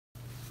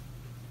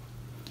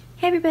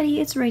Hey everybody,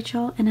 it's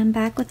Rachel and I'm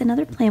back with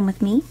another plan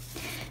with me.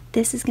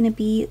 This is going to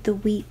be the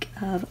week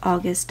of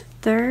August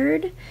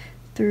 3rd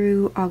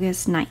through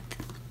August 9th.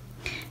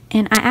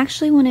 And I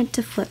actually wanted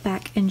to flip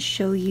back and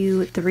show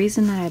you the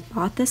reason that I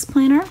bought this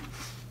planner.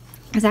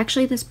 Is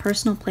actually this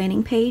personal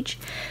planning page.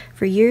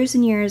 For years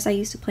and years I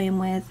used to plan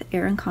with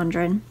Erin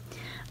Condren.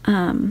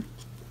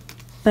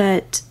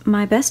 But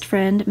my best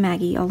friend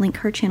Maggie, I'll link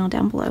her channel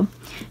down below,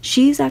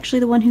 she's actually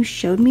the one who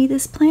showed me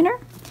this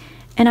planner.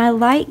 And I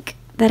like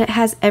that it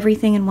has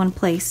everything in one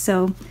place,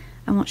 so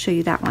I won't show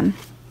you that one.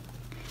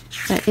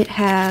 But it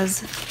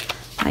has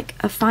like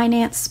a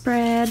finance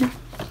spread,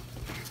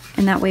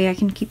 and that way I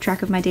can keep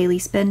track of my daily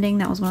spending.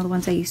 That was one of the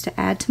ones I used to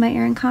add to my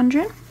Erin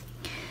Condren.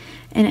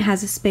 And it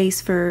has a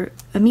space for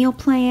a meal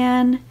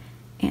plan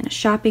and a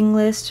shopping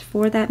list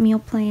for that meal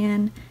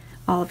plan,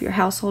 all of your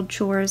household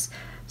chores.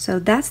 So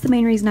that's the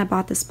main reason I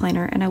bought this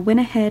planner, and I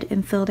went ahead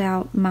and filled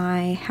out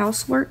my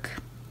housework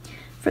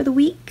for the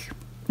week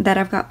that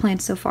I've got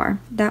planned so far.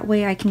 That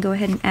way I can go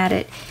ahead and add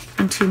it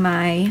into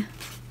my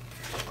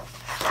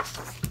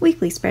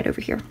weekly spread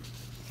over here.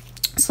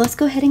 So let's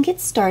go ahead and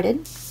get started.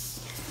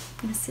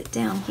 I'm gonna sit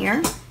down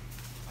here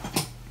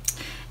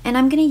and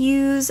I'm gonna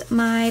use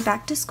my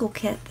back to school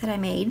kit that I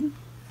made,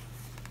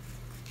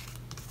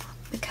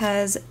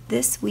 because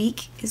this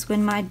week is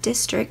when my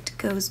district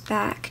goes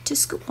back to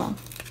school.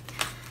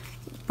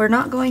 We're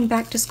not going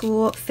back to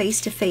school face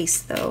to face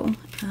though.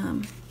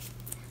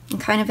 I'm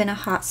kind of in a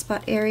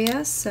hotspot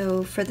area,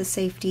 so for the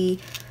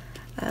safety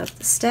of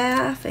the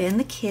staff and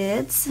the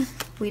kids,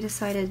 we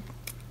decided,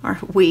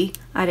 I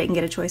didn't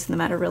get a choice in the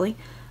matter really,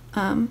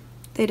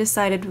 they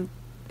decided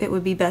it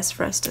would be best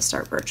for us to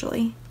start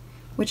virtually,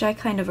 which I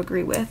kind of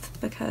agree with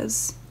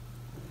because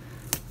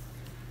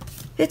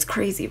it's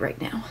crazy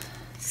right now.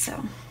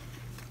 So,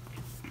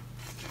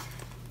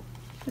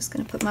 just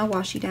gonna put my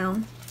washi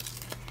down.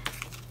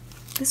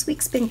 This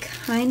week's been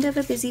kind of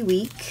a busy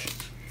week.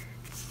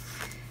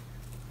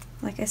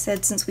 Like I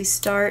said, since we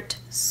start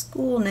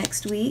school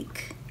next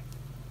week,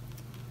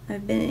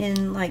 I've been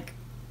in like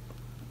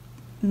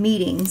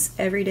meetings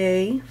every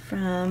day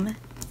from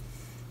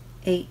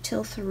 8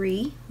 till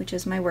 3, which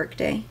is my work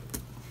day.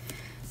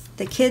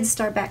 The kids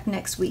start back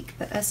next week,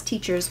 but us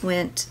teachers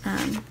went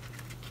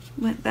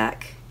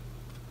back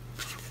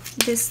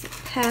this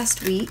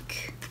past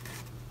week.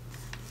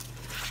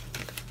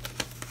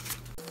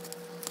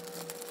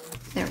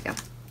 There we go.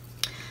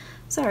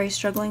 Sorry,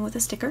 struggling with a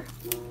sticker.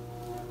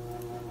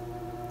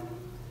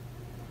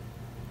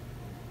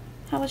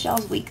 How was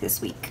y'all's week this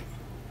week?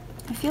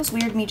 It feels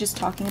weird me just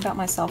talking about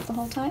myself the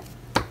whole time.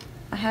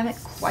 I haven't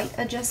quite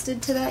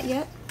adjusted to that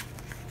yet.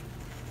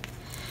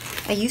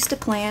 I used to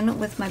plan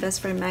with my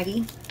best friend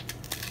Maggie,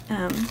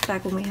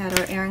 back when we had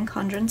our Erin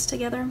Condrens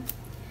together.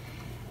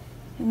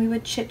 And we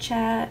would chit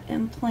chat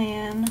and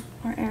plan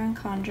our Erin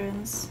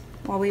Condrens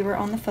while we were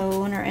on the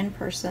phone or in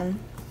person.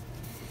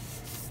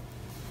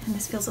 And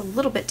this feels a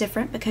little bit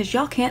different because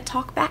y'all can't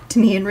talk back to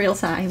me in real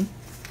time.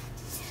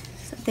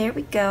 So there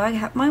we go, I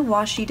got my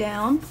washi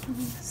down.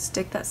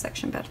 Stick that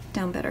section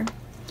down better.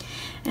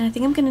 And I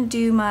think I'm gonna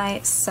do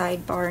my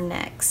sidebar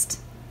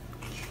next.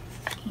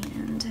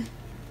 And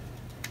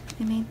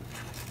I made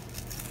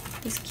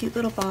this cute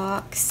little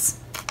box.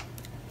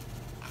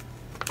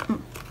 There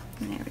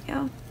we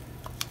go.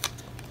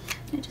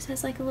 And it just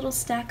has like a little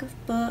stack of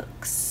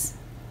books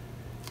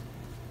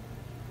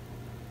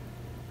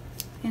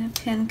and a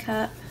pen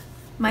cup.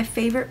 My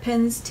favorite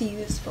pens to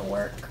use for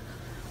work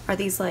are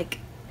these like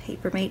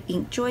Papermate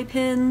Ink Joy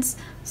pens,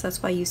 so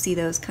that's why you see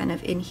those kind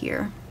of in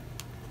here.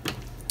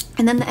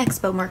 And then the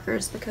Expo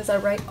markers, because I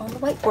write on the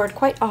whiteboard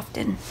quite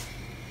often.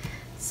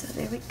 So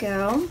there we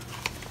go.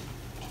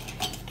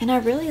 And I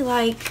really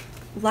like,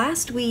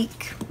 last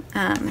week,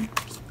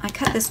 I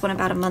cut this one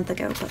about a month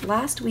ago, but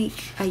last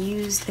week I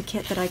used the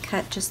kit that I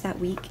cut just that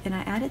week, and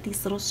I added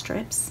these little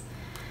strips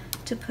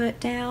to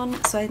put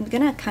down. So I'm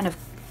gonna kind of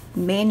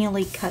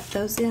manually cut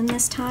those in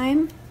this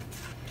time,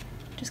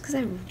 just because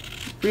I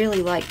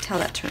really liked how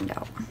that turned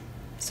out.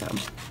 So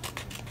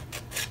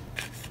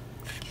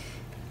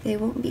they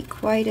won't be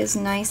quite as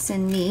nice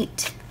and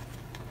neat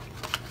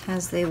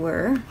as they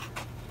were.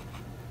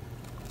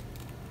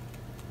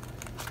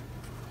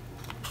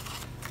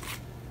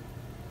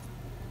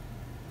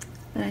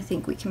 But I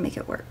think we can make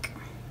it work.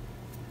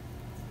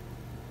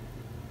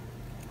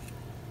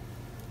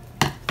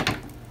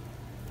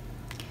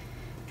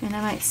 And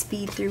I might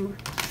speed through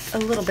a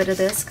little bit of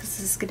this because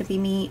this is going to be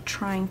me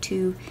trying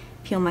to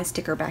peel my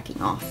sticker backing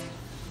off.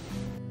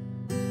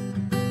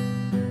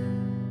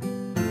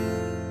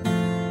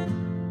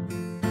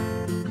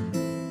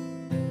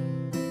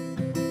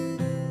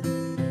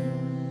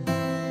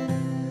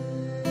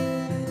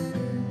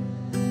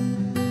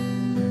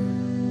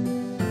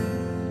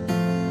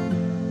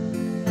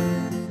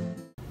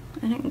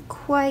 I didn't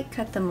quite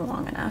cut them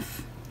long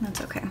enough.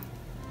 That's okay.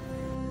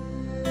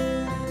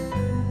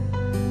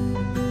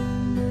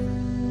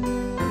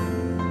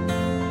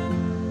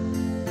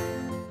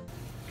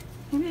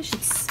 Maybe I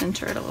should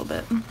center it a little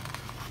bit.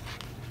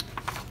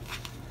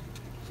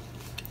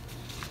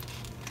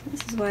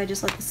 This is why I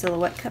just let the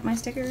Silhouette cut my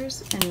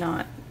stickers and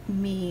not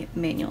me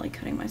manually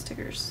cutting my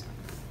stickers.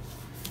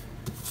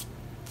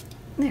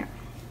 There.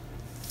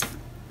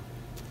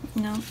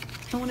 No,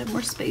 I wanted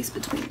more space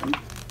between them.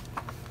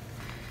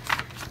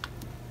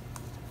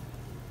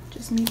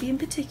 Just me being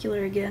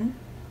particular again.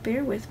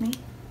 Bear with me.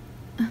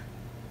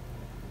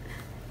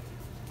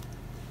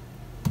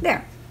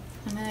 There.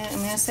 I'm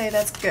gonna say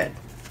that's good.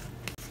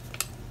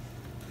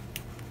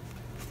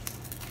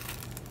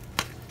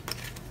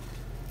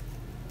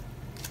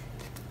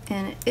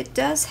 And it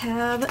does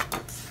have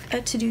a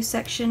to-do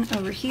section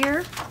over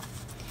here,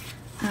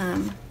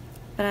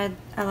 but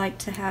I like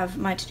to have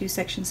my to-do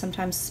section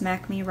sometimes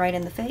smack me right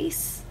in the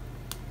face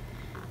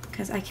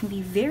because I can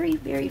be very,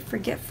 very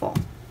forgetful.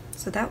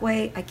 So that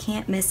way I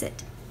can't miss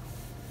it.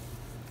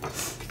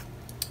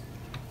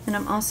 And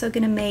I'm also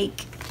going to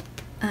make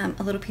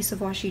a little piece of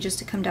washi just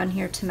to come down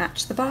here to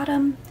match the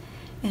bottom,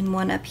 and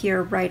one up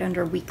here right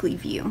under weekly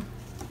view.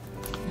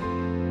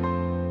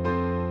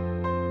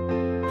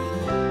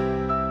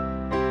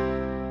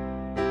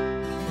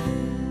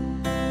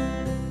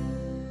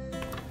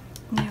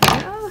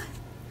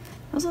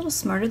 I was a little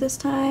smarter this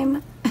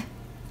time.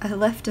 I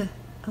left a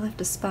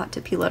spot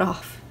to peel it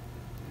off.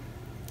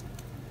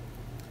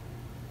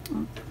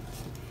 Oh.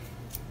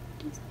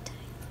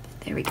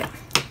 There we go.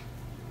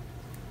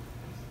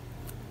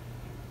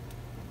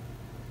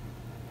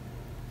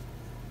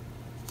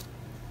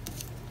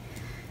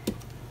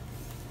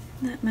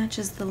 That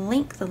matches the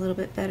length a little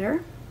bit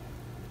better.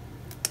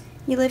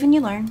 You live and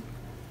you learn.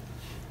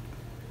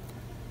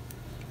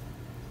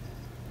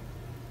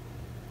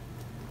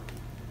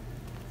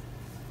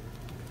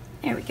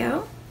 There we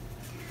go.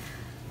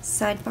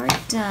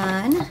 Sidebar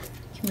done. I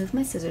can move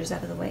my scissors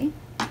out of the way.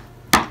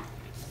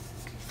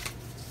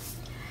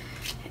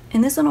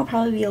 And this one will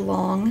probably be a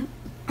long.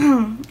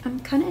 I'm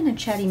kind of in a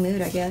chatty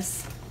mood, I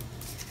guess.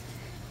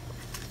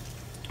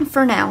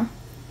 For now.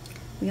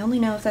 We only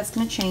know if that's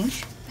going to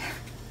change.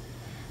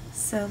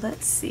 So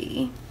let's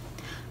see.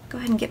 Go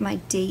ahead and get my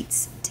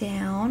dates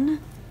down.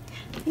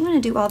 I'm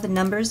going to do all the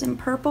numbers in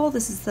purple.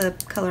 This is the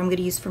color I'm going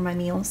to use for my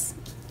meals.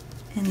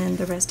 And then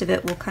the rest of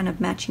it will kind of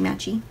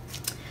matchy-matchy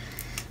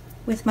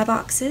with my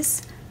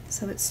boxes.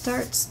 So it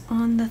starts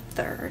on the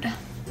 3rd.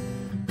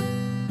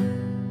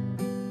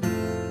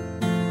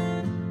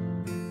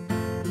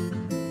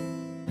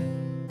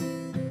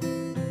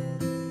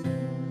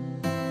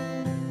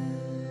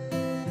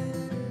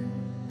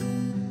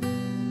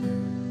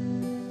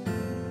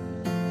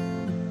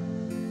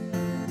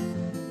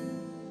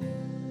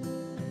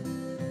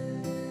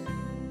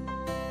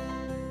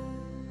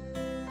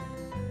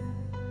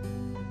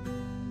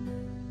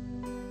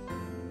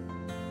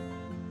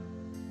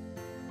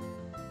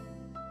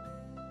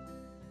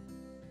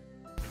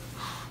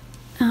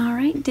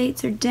 Alright,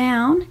 dates are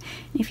down.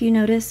 If you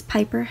notice,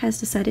 Piper has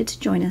decided to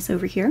join us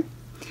over here.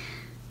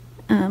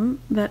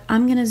 But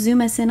I'm going to zoom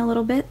us in a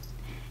little bit,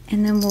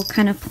 and then we'll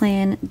kind of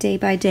plan day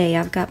by day.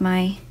 I've got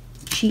my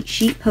cheat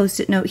sheet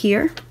post-it note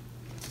here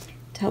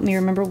to help me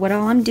remember what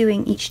all I'm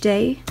doing each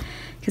day,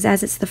 because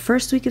as it's the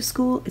first week of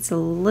school, it's a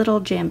little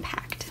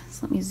jam-packed.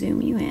 So let me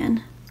zoom you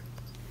in.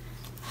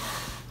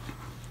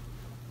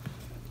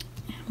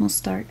 And we'll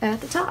start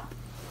at the top.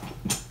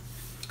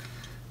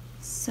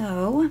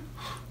 So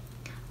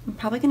I'm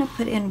probably going to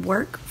put in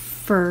work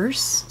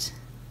first.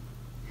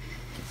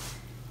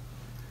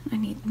 I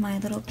need my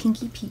little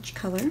pinky peach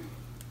color.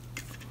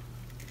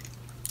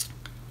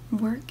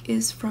 Work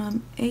is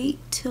from 8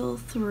 till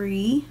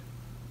 3.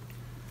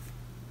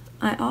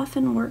 I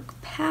often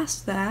work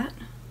past that,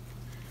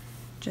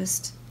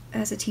 just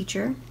as a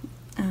teacher.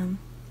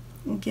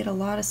 Get a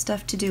lot of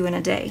stuff to do in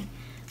a day.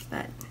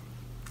 But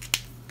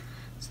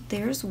so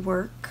there's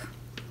work.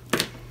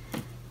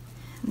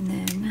 And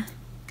then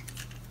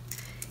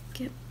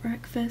get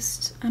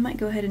breakfast. I might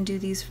go ahead and do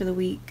these for the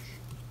week.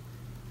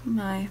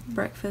 My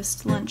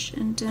breakfast, lunch,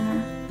 and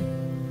dinner.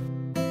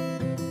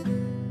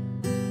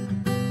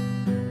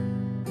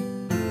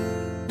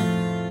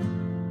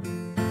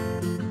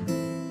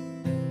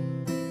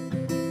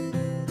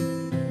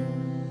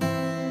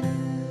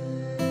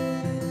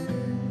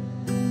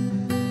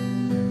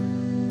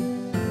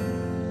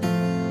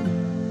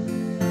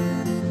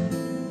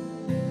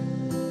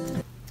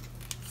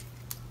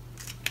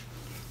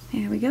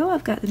 There we go.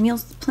 I've got the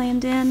meals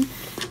planned in.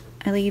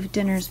 I leave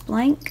dinners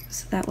blank,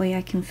 so that way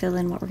I can fill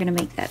in what we're going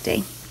to make that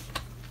day.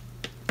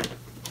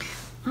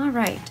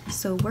 Alright,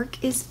 so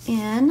work is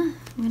in.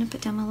 I'm going to put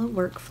down my little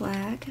work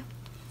flag.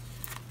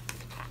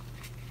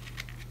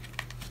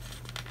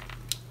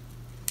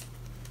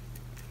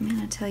 I'm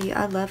going to tell you,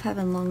 I love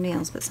having long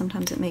nails, but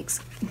sometimes it makes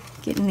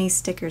getting these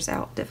stickers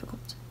out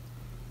difficult.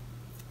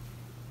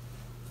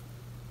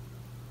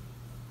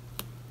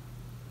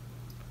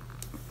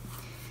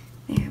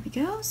 There we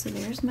go, so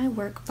there's my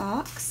work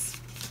box.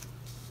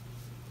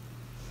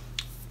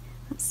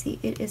 Let's see,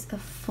 it is a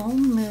full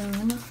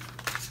moon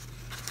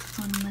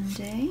on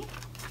Monday.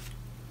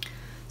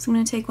 So I'm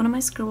going to take one of my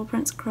Scribble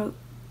Prints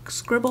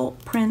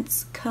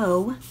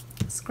Co.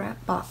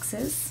 scrap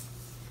boxes.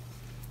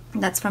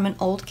 That's from an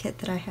old kit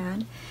that I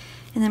had.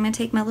 And then I'm going to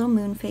take my little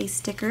moon phase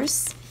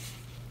stickers.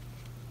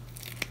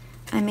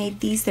 I made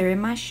these. They're in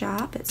my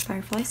shop at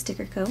Firefly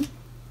Sticker Co.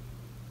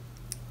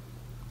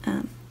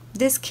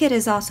 This kit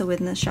is also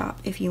in the shop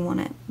if you want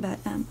it, but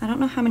I don't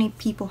know how many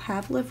people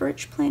have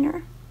Liverage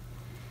Planner.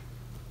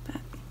 But,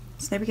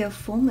 so there we go,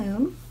 full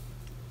moon.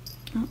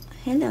 Oh,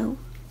 hello.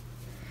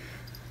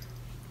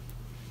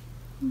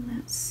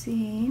 Let's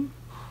see.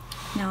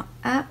 Now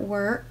at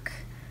work,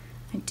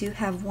 I do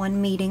have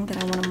one meeting that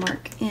I want to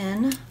mark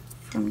in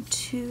from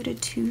 2 to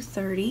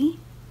 2:30.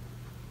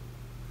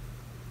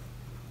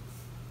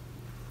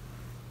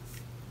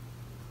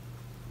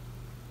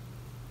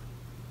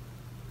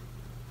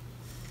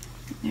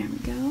 There we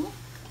go.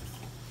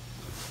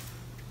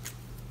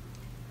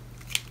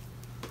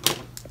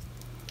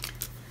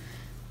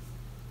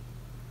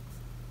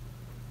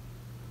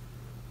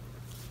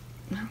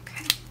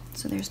 Okay,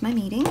 so there's my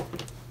meeting.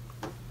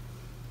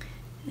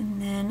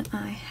 And then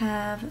I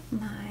have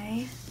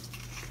my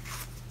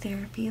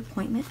therapy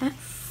appointment at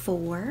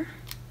 4.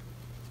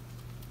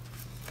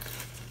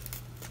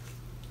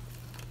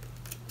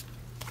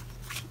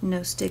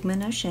 No stigma,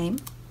 no shame.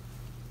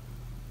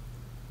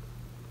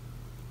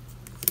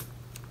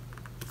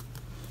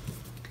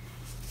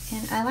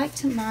 And I like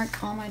to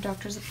mark all my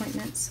doctor's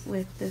appointments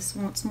with this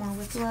Once More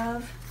with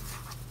Love.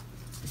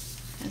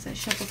 As I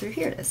shuffle through,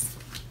 here it is.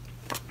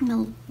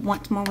 The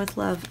Once More with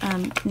Love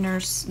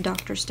nurse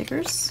doctor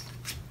stickers.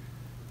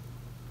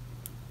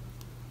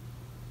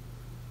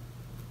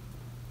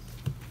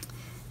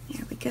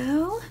 There we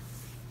go.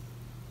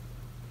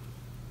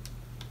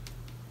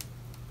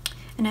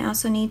 And I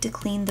also need to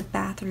clean the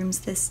bathrooms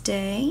this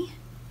day.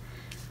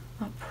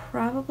 I'll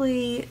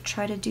probably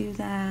try to do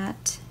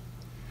that.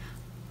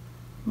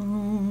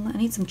 I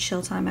need some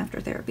chill time after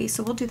therapy,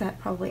 so we'll do that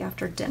probably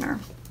after dinner.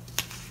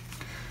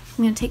 I'm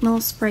going to take my little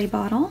spray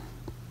bottle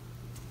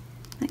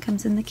that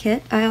comes in the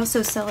kit. I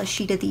also sell a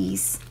sheet of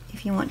these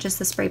if you want just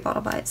the spray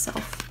bottle by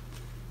itself.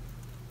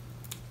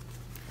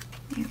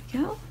 There we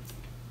go.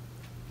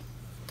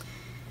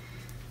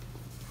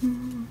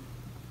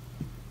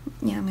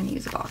 Yeah, I'm going to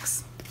use a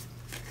box.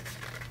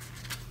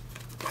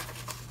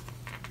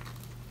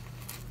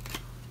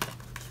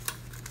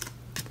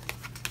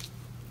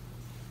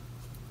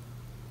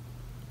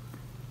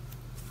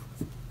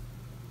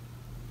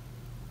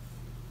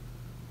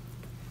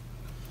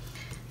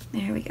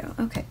 There we go.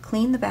 Okay,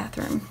 clean the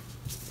bathroom.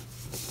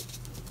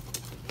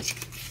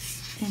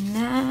 And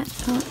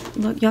that, oh,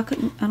 look, y'all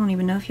couldn't, I don't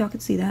even know if y'all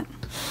could see that.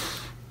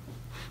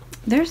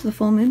 There's the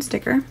full moon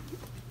sticker.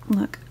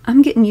 Look,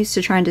 I'm getting used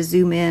to trying to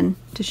zoom in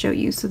to show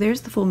you. So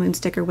there's the full moon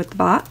sticker with the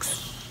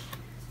box.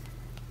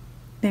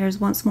 There's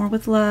Once More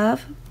with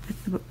Love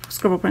with the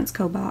Scribble Prints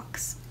Co.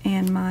 box.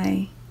 And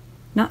my,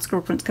 not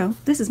Scribble Prints Co.,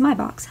 this is my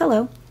box.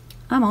 Hello.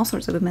 I'm all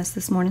sorts of a mess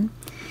this morning.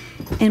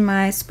 And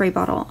my spray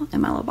bottle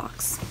in my little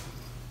box.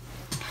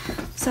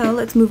 So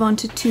let's move on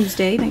to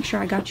Tuesday. Make sure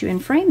I got you in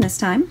frame this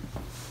time.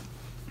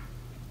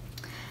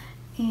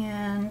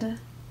 And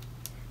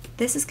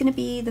this is going to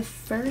be the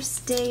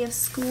first day of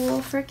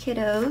school for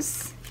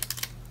kiddos.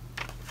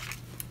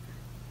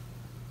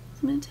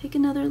 I'm going to take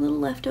another little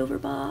leftover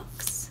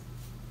box,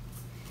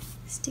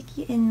 stick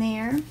you in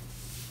there.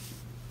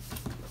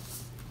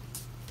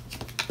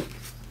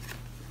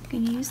 I'm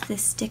going to use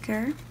this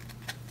sticker.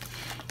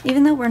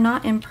 Even though we're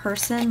not in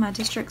person, my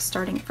district's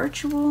starting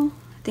virtual.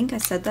 I think I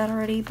said that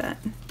already, but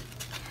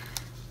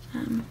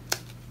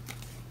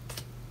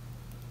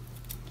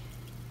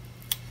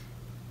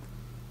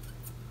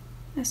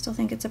I still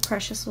think it's a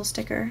precious little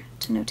sticker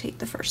to notate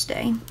the first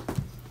day.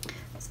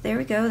 So there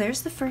we go.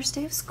 There's the first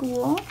day of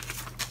school.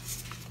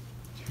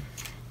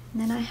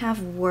 And then I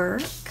have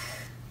work,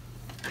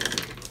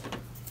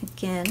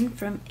 again,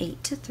 from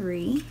 8 to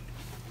 3.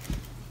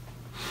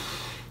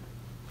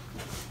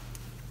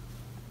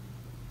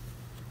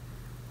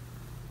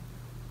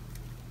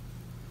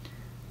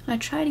 I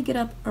try to get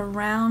up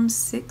around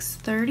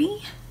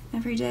 6:30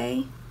 every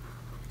day.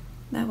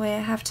 That way I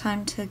have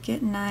time to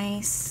get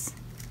nice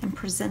and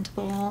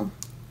presentable,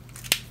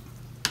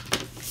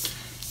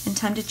 and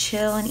time to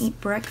chill and eat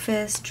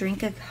breakfast,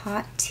 drink a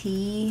hot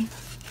tea.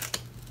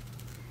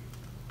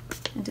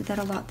 I did that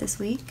a lot this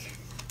week.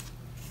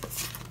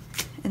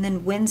 And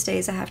then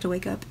Wednesdays I have to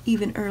wake up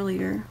even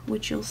earlier,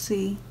 which you'll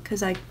see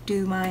because I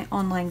do my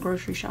online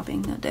grocery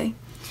shopping that day.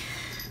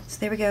 So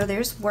there we go,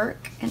 there's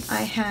work, and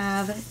I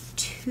have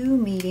 2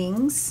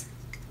 meetings.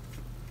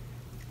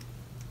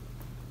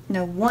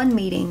 No, 1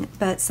 meeting,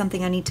 but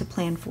something I need to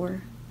plan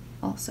for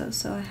also.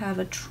 So I have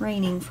a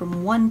training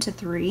from 1 to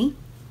 3.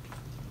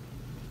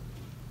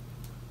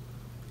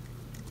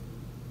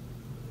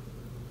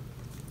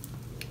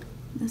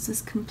 This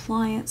is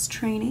compliance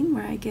training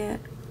where I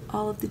get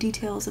all of the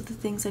details of the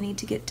things I need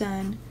to get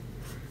done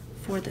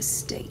for the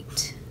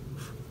state.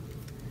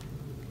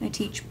 I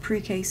teach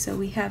pre-K, so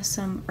we have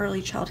some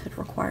early childhood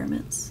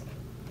requirements.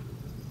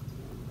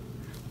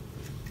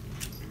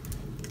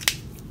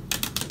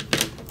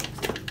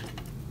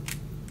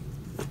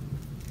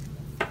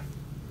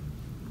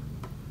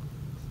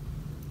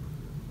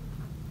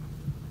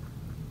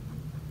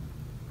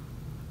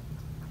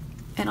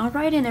 And I'll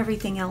write in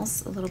everything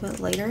else a little bit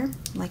later,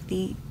 like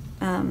the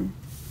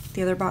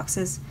other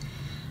boxes.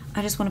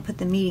 I just want to put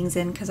the meetings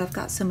in because I've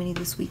got so many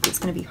this week it's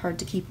going to be hard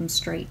to keep them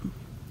straight.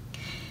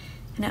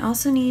 And I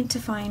also need to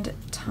find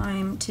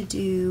time to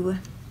do,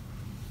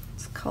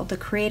 it's called the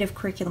Creative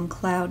Curriculum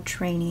Cloud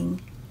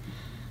training.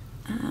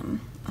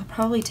 I'll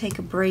probably take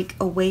a break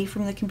away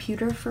from the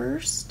computer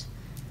first.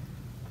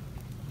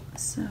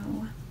 So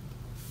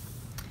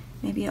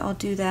maybe I'll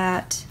do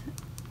that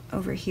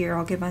over here.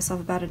 I'll give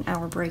myself about an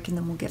hour break and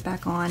then we'll get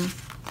back on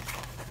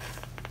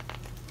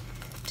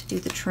to do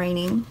the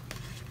training.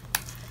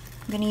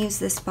 I'm going to use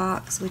this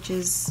box, which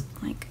is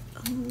like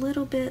a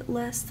little bit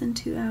less than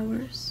 2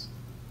 hours.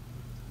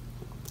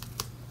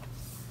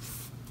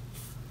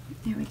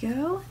 There we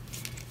go.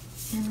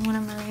 And one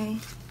of my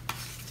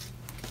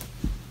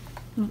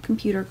little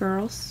computer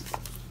girls.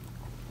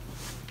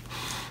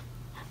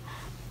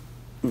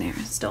 There,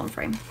 still in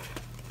frame.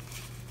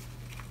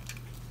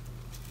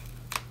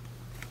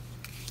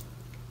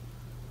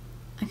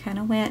 I kind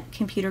of went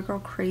computer girl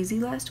crazy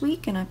last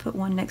week and I put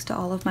one next to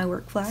all of my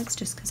work flags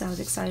just because I was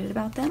excited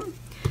about them.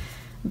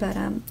 But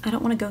I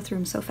don't want to go through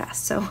them so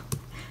fast, so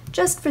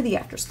just for the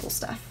after school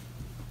stuff.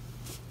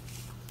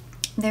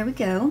 There we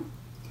go.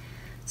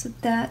 So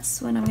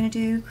that's when I'm going to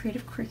do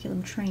creative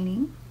curriculum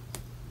training.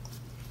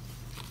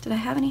 Did I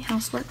have any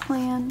housework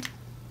planned?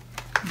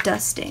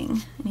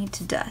 Dusting. I need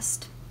to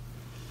dust.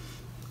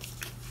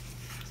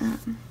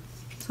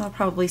 So I'll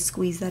probably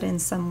squeeze that in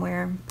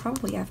somewhere,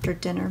 probably after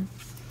dinner.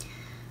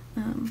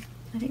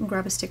 I didn't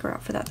grab a sticker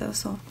out for that though,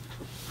 so I'll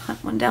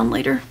hunt one down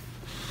later.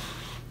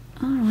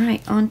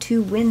 Alright, on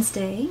to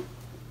Wednesday.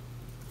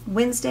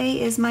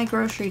 Wednesday is my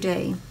grocery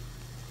day.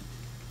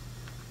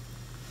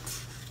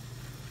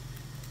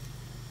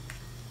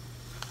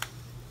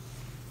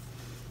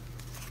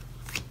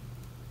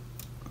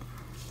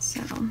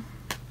 So,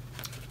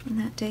 and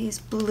that day is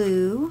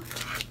blue.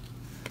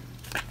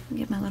 I'll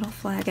get my little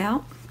flag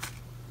out.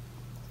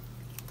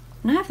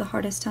 And I have the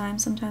hardest time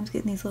sometimes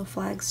getting these little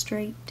flags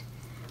straight,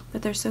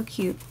 but they're so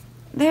cute.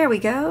 There we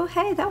go.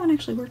 Hey, that one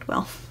actually worked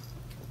well.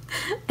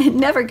 It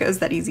never goes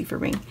that easy for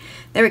me.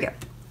 There we go.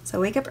 So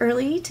I wake up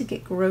early to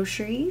get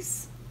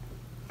groceries.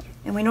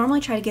 And we normally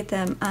try to get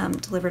them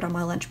delivered on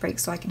my lunch break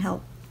so I can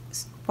help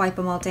wipe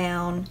them all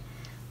down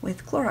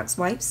with Clorox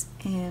wipes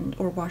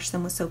or wash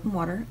them with soap and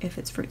water if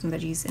it's fruits and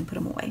veggies and put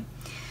them away.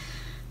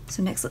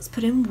 So next let's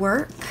put in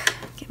work.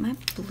 Get my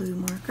blue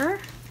marker.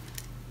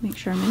 Make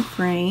sure I'm in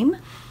frame.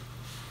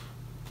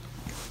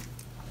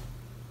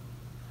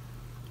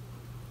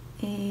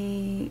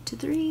 8 to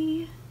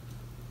 3.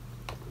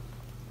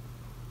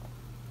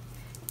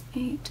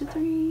 8 to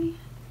 3.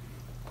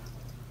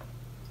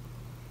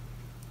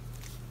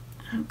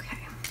 Okay.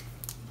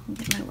 I'll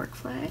get my work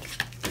flag.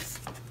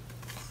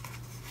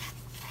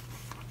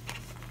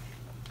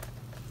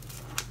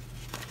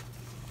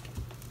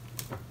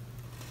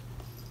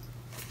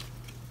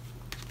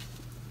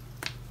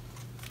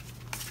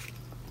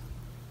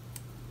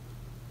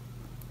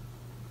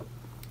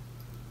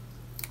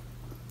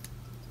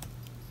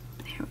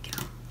 There we go.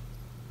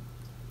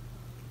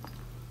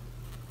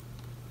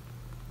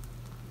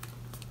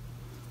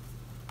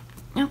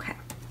 Okay,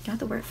 got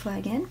the work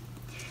flag in.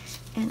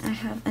 And I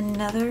have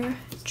another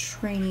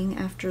training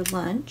after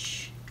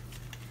lunch.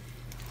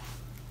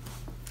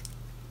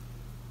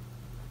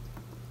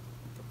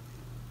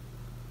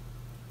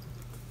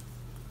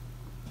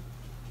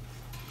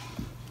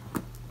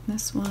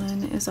 This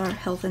one is our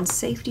health and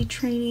safety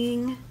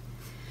training.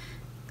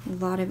 A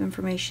lot of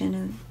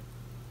information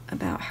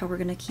about how we're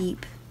going to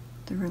keep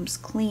the rooms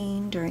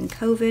clean during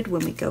COVID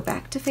when we go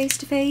back to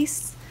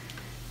face-to-face.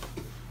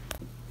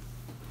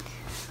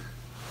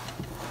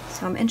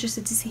 So I'm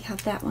interested to see how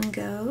that one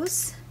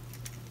goes.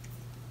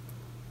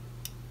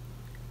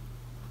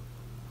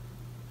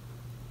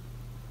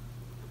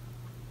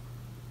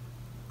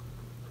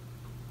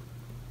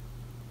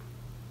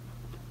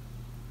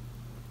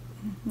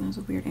 That was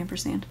a weird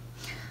ampersand.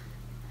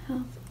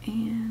 Health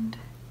and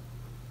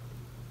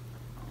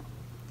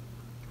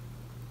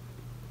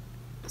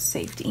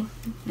safety.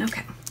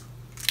 Okay.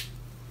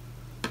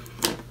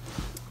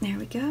 There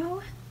we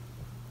go.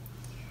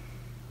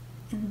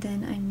 And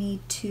then I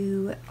need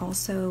to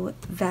also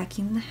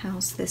vacuum the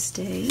house this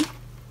day.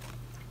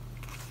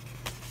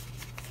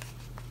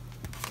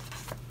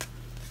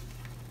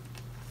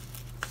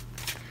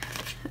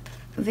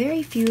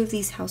 Very few of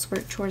these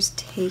housework chores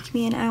take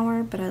me an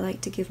hour, but I like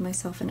to give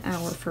myself an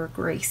hour for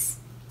grace.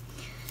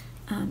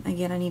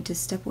 Again, I need to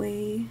step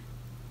away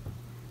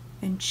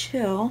and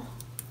chill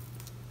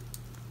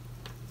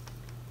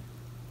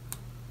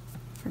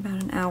for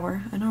about an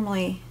hour. I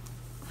normally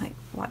like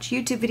watch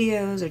YouTube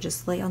videos or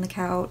just lay on the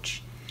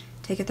couch,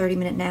 take a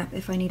 30-minute nap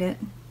if I need it,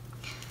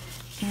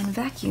 and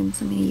vacuum.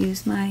 So I'm going to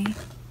use my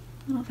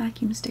little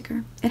vacuum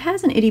sticker. It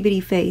has an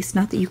itty-bitty face,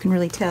 not that you can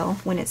really tell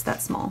when it's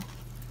that small.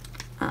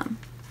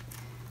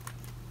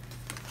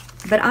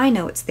 But I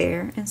know it's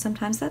there, and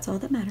sometimes that's all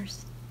that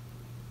matters.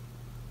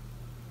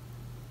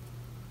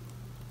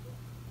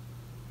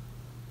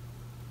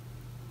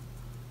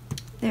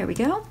 There we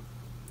go.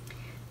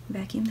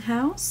 vacuum the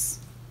house.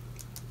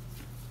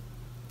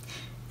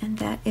 And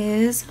that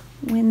is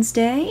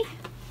Wednesday.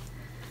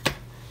 So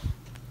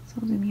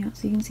I'll zoom you out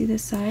so you can see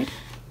this side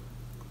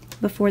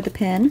before the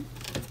pen.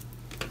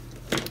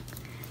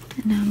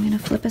 And now I'm going to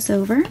flip us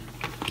over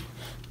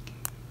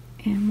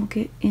and we'll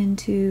get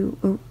into,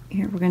 oh,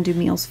 here, we're going to do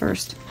meals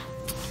first.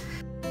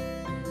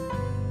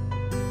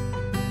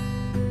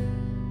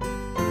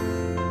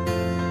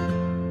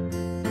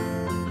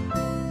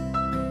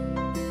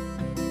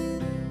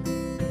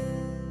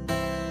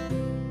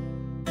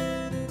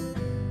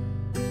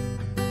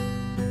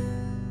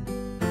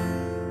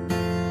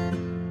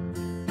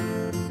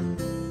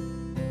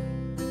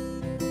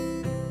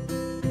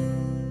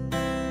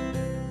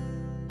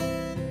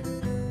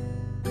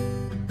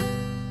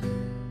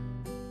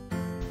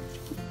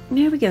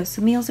 There we go,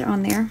 so meals are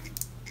on there.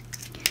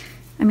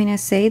 I mean, I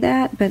say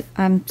that, but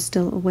I'm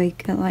still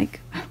awake at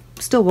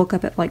still woke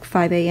up at like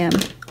 5 a.m.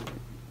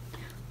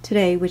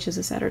 today, which is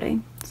a Saturday.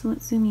 So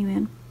let's zoom you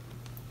in.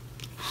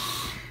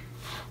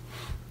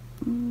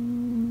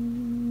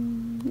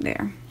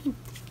 There. And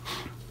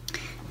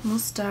we'll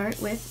start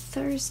with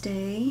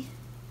Thursday.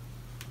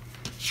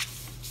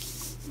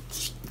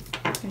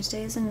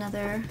 Thursday is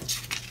another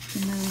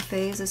moon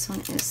phase. This one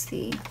is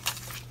the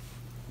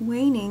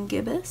waning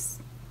gibbous.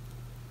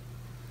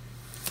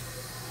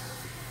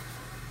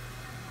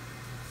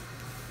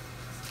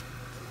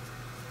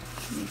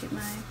 Let me get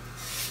my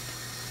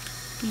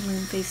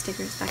moon phase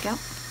stickers back out.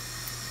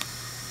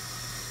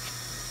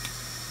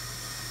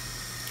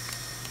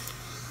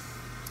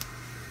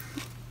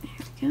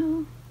 There we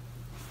go.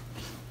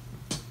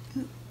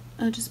 Oh,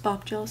 I just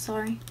bopped y'all,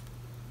 sorry.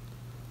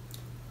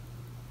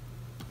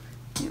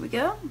 There we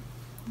go.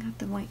 Got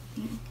the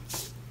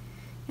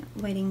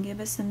waning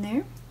gibbous in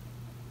there.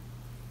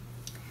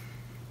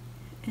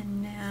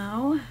 And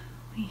now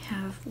we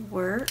have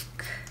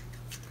work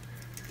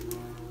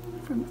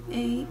from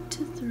 8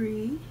 to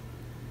 3.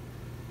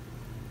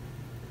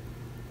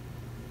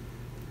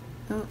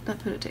 Oh, that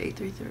put it to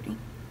 3:30.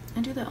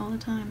 I do that all the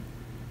time.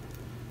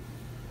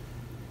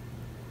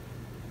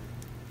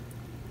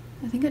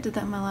 I think I did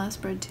that in my last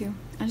spread too.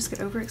 I just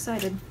get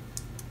overexcited.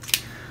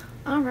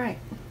 Alright.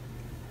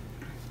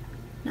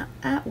 Now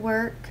at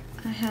work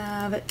I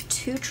have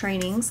 2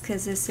 trainings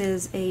because this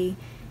is a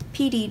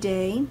PD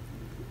day,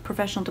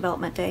 professional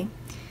development day,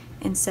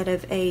 instead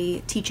of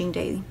a teaching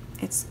day.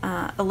 It's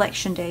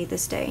election day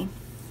this day,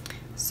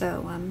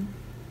 so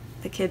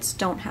the kids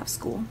don't have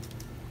school.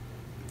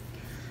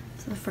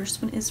 So the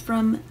first one is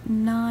from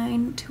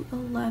 9 to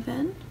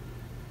 11.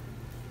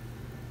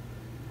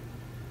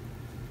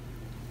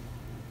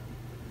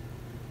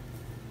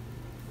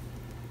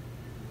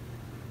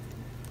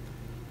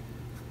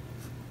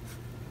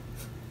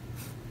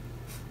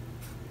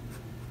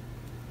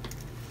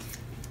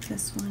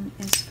 This one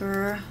is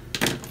for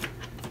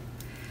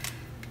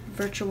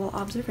virtual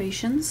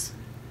observations.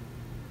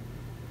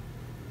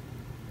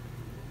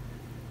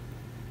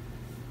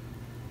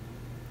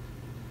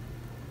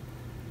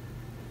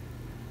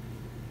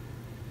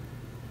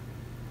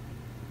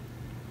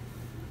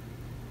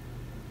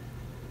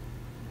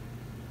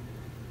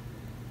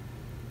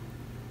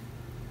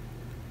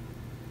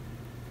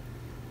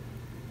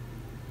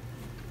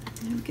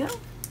 There we go.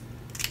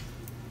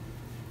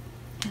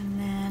 And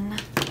then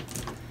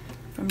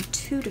from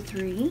 2 to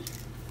 3,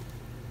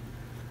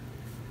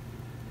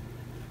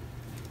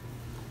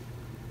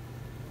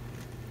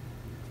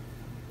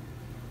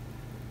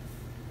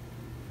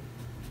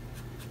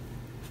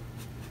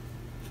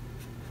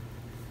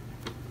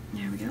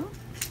 there we go,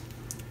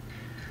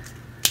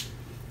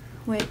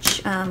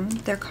 which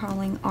they're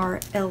calling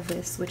our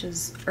ELVIS, which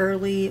is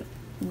Early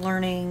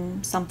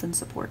Learning Something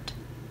Support.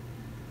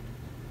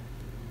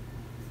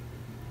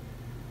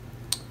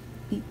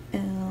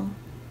 ELVS.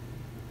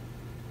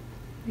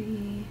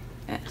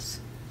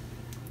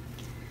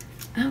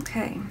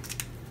 Okay.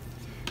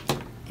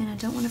 And I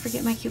don't want to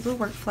forget my cute little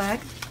work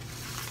flag.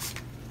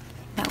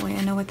 That way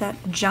I know what that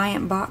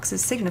giant box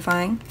is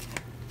signifying.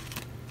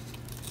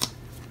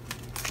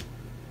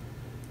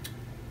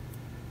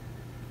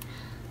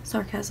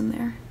 Sarcasm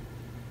there.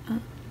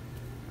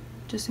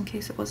 Just in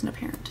case it wasn't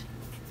apparent.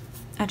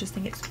 I just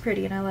think it's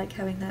pretty and I like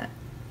having that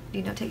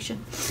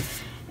denotation.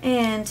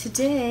 And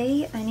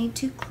today I need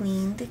to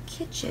clean the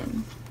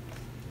kitchen.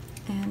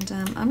 And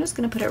I'm just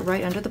going to put it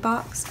right under the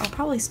box. I'll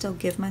probably still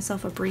give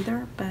myself a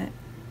breather, but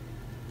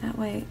that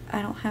way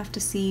I don't have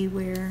to see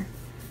where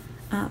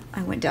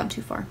I went down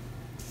too far.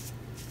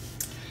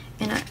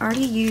 And I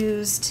already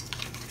used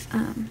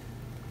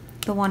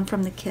the one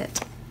from the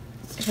kit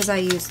because I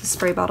used the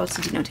spray bottle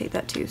to denotate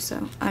that too.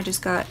 So I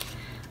just got,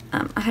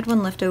 I had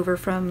one left over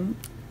from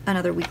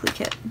another weekly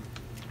kit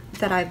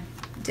that I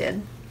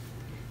did.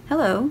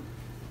 Hello.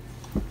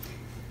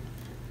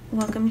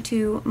 Welcome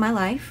to my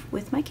life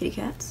with my kitty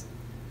cats.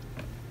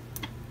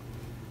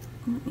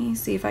 Let me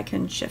see if I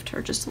can shift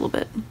her just a little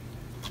bit.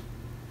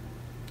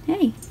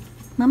 Hey,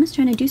 Mama's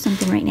trying to do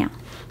something right now.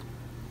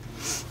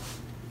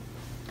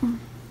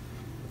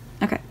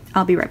 Okay,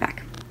 I'll be right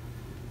back.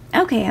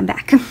 Okay, I'm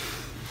back.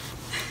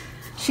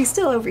 she's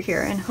still over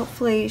here, and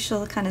hopefully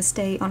she'll kind of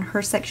stay on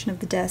her section of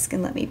the desk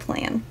and let me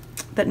plan,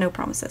 but no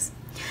promises.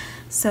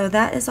 So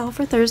that is all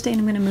for Thursday, and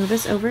I'm going to move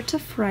us over to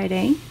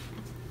Friday.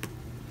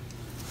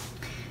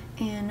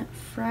 And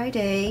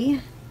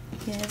Friday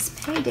is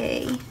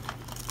payday.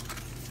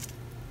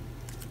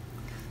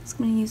 So I'm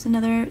going to use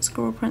another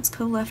Squirrel Prints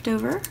Co.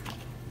 leftover.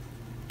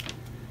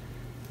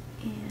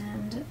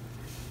 And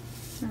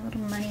my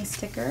little money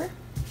sticker.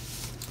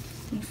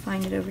 Let me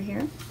find it over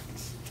here.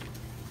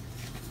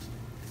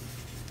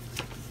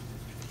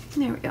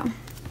 There we go.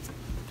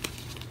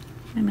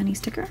 My money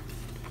sticker.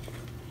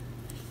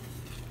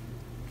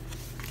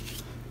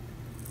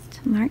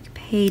 To mark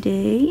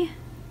payday.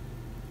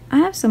 I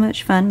have so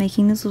much fun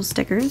making these little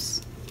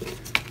stickers.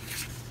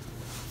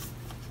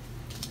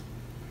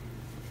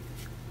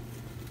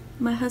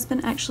 My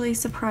husband actually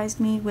surprised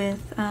me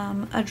with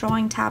a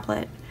drawing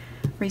tablet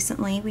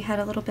recently. We had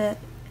a little bit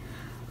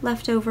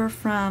left over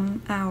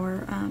from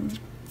our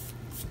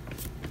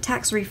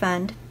tax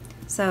refund,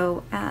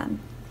 so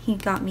he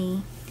got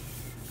me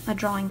a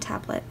drawing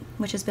tablet,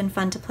 which has been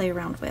fun to play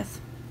around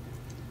with.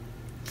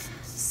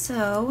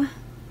 So,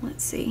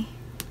 let's see.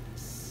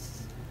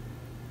 So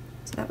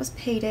that was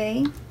payday,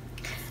 and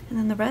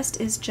then the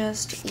rest is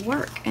just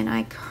work, and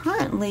I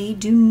currently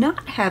do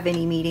not have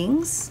any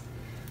meetings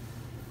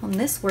on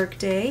this work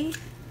day.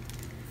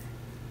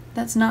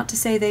 That's not to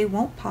say they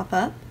won't pop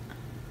up.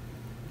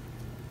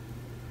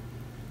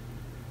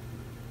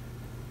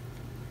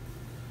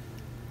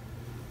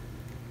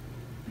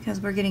 Because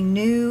we're getting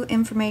new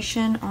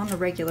information on the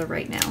regular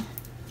right now.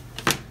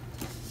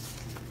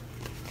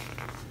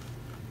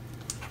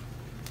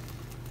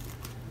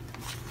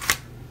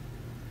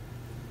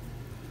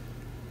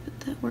 Put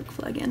that work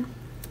flag in.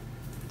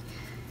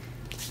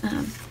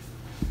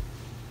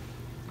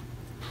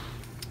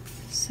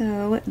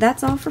 So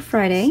that's all for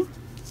Friday.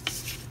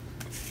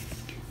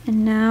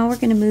 And now we're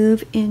going to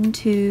move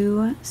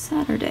into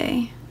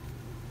Saturday.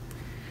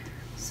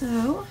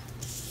 So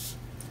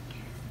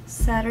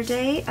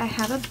Saturday I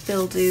have a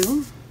bill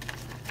due.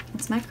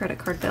 It's my credit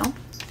card bill.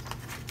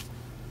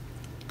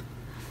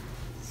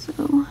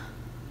 So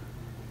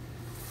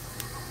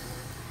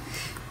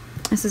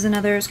this is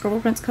another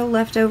Scribble Prints Co.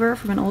 leftover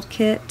from an old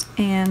kit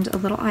and a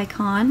little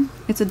icon.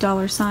 It's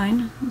a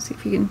 $sign. Let's see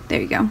if you can, there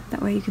you go.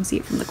 That way you can see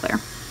it from the glare.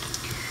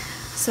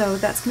 So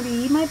that's going to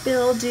be my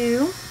bill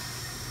due.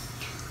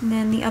 And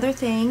then the other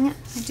thing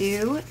I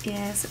do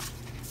is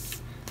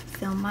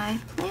film my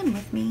plan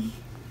with me.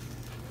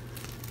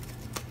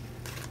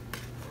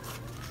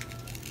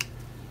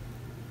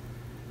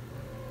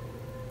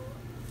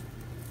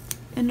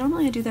 And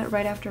normally I do that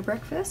right after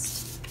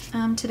breakfast.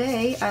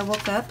 Today I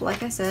woke up,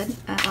 like I said,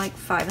 at like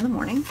 5 in the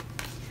morning.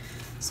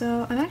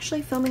 So I'm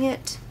actually filming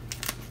it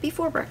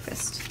before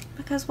breakfast,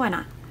 because why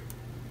not?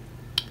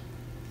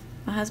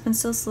 My husband's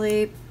still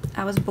asleep,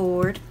 I was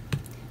bored,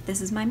 this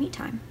is my me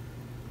time.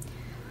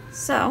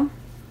 So,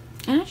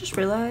 and I just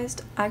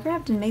realized I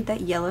grabbed and made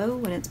that yellow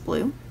when it's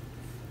blue,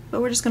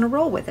 but we're just gonna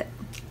roll with it.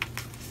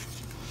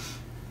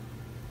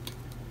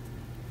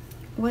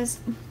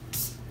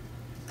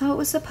 Oh, it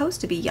was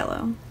supposed to be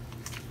yellow.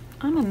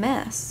 I'm a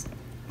mess.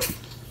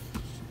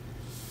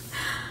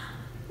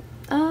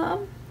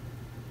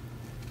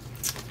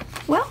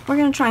 Well, we're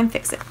gonna try and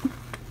fix it.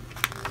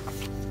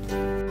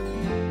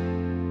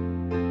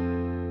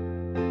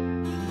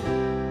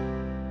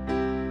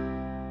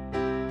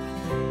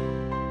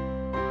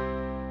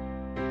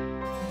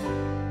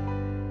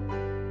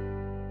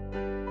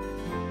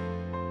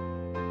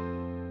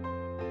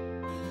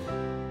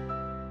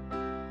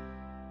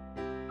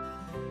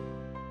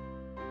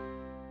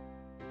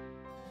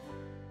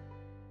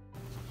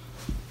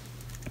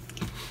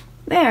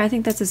 There, I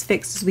think that's as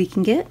fixed as we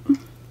can get.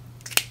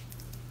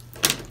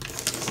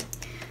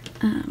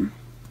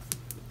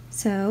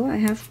 So I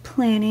have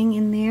planning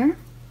in there.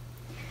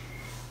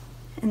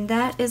 And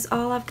that is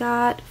all I've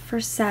got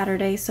for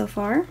Saturday so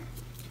far.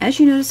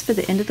 As you notice, for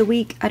the end of the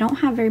week, I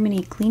don't have very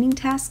many cleaning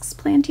tasks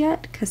planned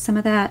yet, because some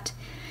of that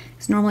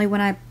is normally when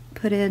I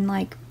put in,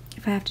 like,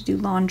 if I have to do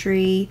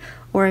laundry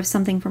or if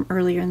something from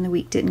earlier in the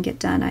week didn't get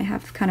done, I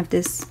have kind of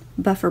this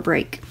buffer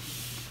break.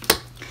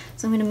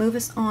 So I'm going to move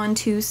us on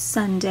to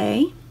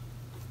Sunday.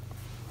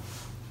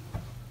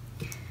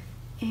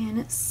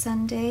 And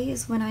Sunday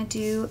is when I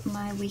do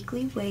my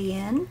weekly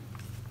weigh-in.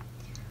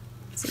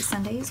 Let's see,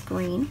 Sunday is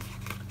green.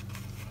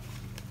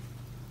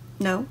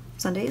 No,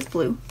 Sunday is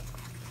blue.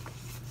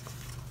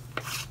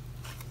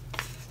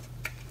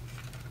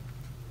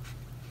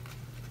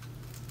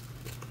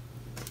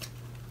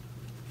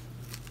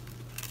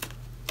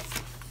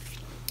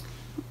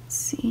 Let's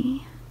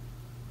see.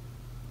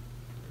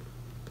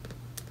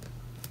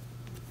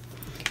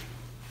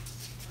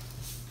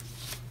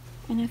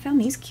 And I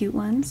found these cute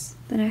ones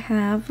that I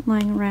have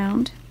lying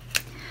around.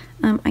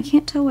 I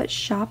can't tell what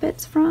shop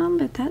it's from,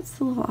 but that's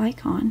the little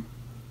icon.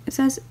 It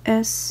says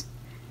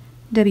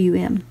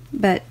SWM,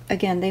 but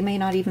again, they may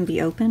not even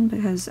be open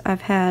because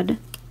I've had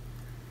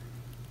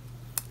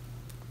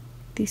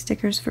these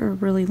stickers for a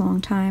really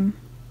long time.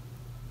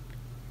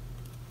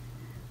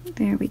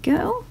 There we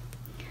go.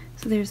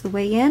 So there's the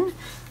weigh in.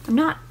 I'm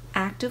not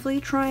actively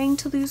trying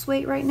to lose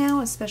weight right now,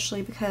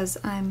 especially because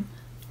I'm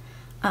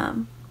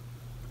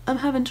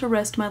having to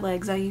rest my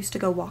legs. I used to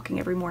go walking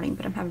every morning,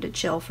 but I'm having to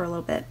chill for a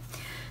little bit.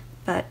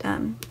 But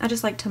I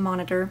just like to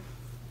monitor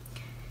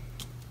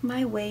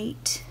my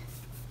weight.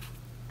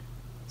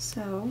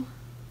 So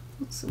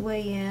let's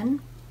weigh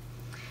in.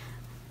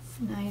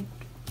 And I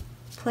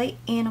play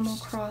Animal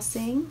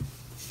Crossing.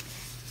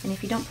 And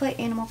if you don't play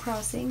Animal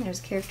Crossing, there's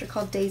a character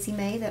called Daisy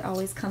May that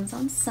always comes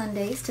on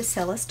Sundays to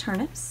sell us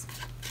turnips.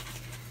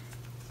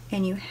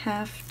 And you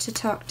have to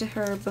talk to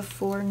her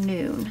before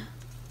noon,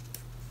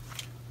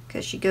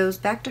 because she goes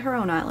back to her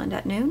own island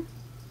at noon.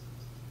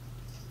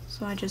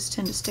 So I just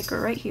tend to stick her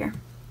right here.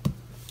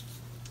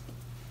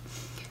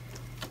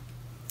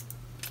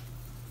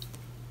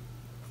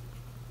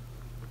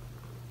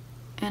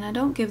 And I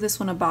don't give this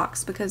one a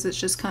box because it's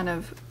just kind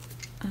of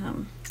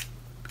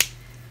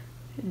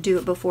do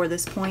it before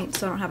this point,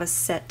 so I don't have a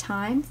set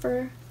time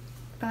for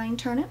buying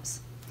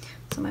turnips.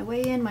 So my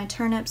weigh in, my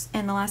turnips,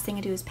 and the last thing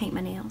I do is paint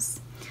my nails.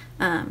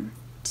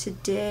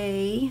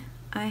 Today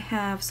I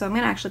have, so I'm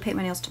going to actually paint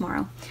my nails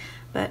tomorrow,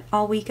 but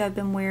all week I've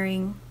been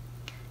wearing,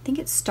 I think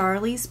it's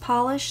Starley's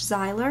polish,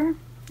 Xyler.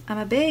 I'm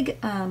a big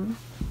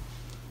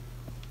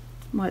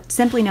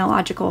Simply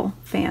Nailogical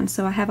fan,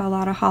 so I have a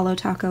lot of Holo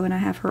Taco and I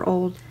have her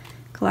old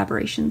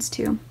collaborations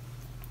too.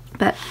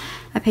 But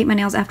I paint my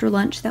nails after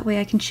lunch, that way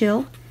I can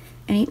chill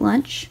and eat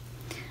lunch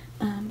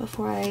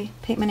before I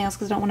paint my nails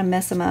because I don't want to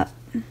mess them up.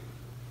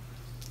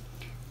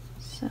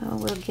 So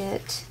we'll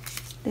get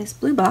this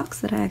blue box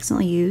that I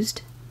accidentally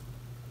used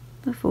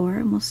before,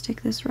 and we'll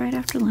stick this right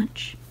after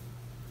lunch.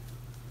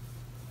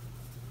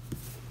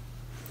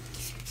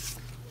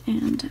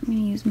 And I'm going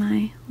to use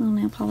my little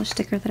nail polish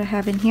sticker that I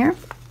have in here.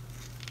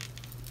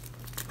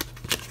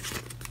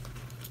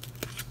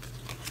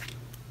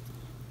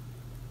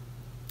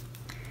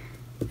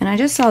 And I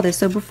just saw this,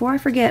 so before I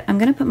forget, I'm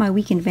going to put my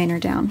weekend banner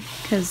down,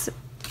 because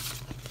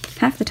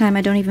half the time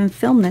I don't even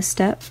film this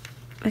step,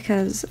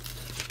 because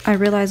I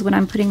realize when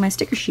I'm putting my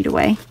sticker sheet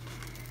away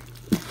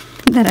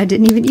that I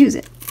didn't even use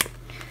it.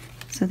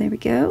 So there we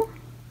go.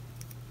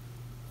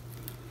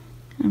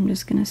 I'm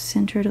just going to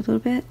center it a little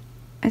bit.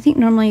 I think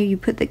normally you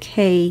put the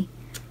K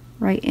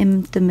right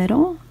in the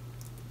middle.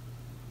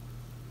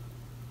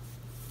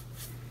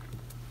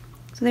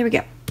 So there we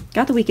go.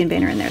 Got the weekend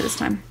banner in there this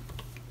time.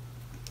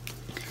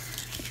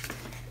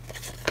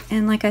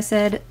 And like I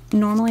said,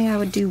 normally I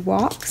would do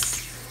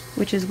walks,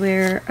 which is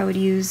where I would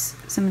use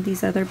some of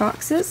these other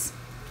boxes.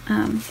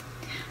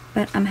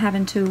 But I'm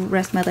having to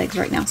rest my legs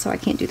right now, so I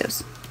can't do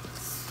those.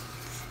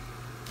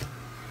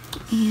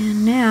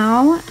 And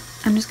now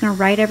I'm just going to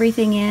write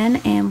everything in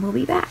and we'll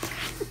be back.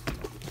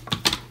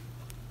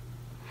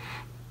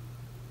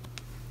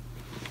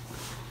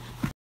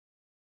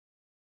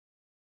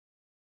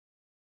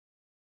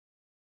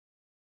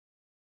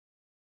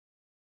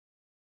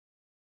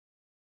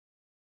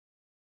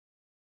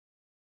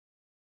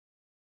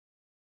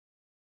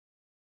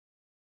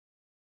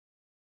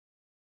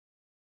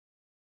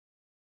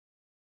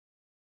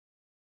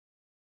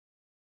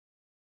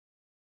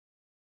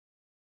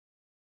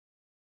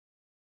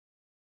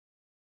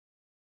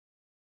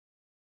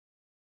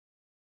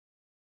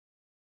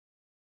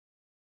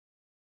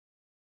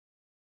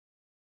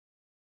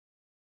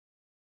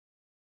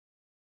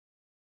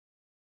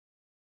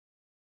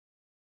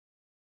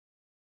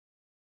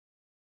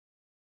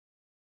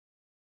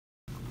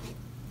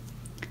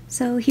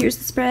 So here's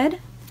the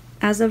spread.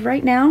 As of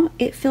right now,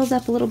 it fills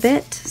up a little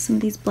bit, some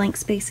of these blank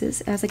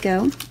spaces as I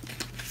go.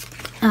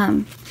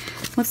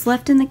 What's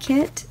left in the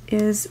kit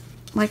is,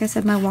 like I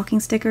said, my walking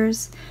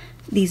stickers,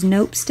 these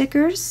nope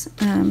stickers,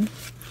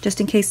 just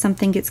in case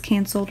something gets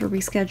canceled or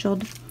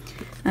rescheduled.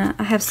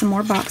 I have some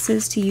more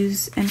boxes to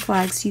use and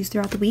flags to use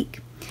throughout the week.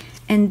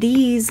 And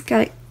these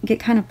get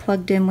kind of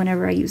plugged in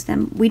whenever I use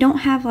them. We don't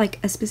have like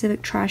a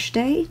specific trash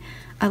day.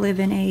 I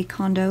live in a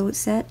condo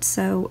set,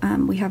 so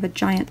we have a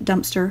giant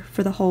dumpster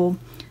for the whole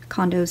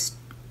condo's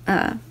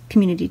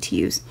community to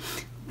use.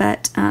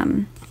 But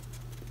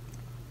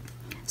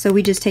so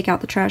we just take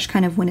out the trash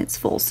kind of when it's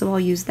full. So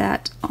I'll use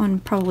that on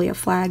probably a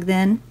flag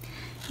then.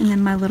 And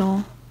then my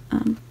little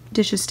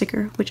dishes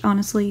sticker, which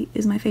honestly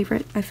is my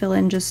favorite. I fill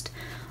in just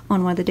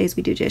on one of the days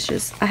we do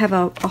dishes. I have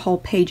a whole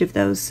page of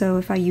those, so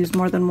if I use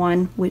more than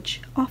one,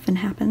 which often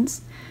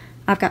happens,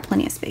 I've got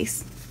plenty of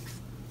space.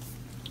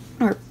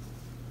 Or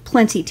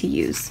plenty to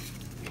use.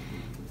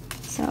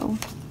 So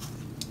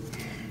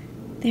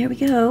there we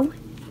go.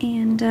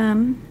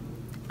 And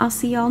I'll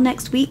see y'all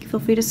next week. Feel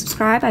free to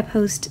subscribe. I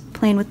post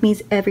Playing with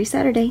Me's every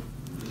Saturday.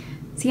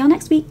 See y'all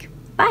next week.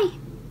 Bye!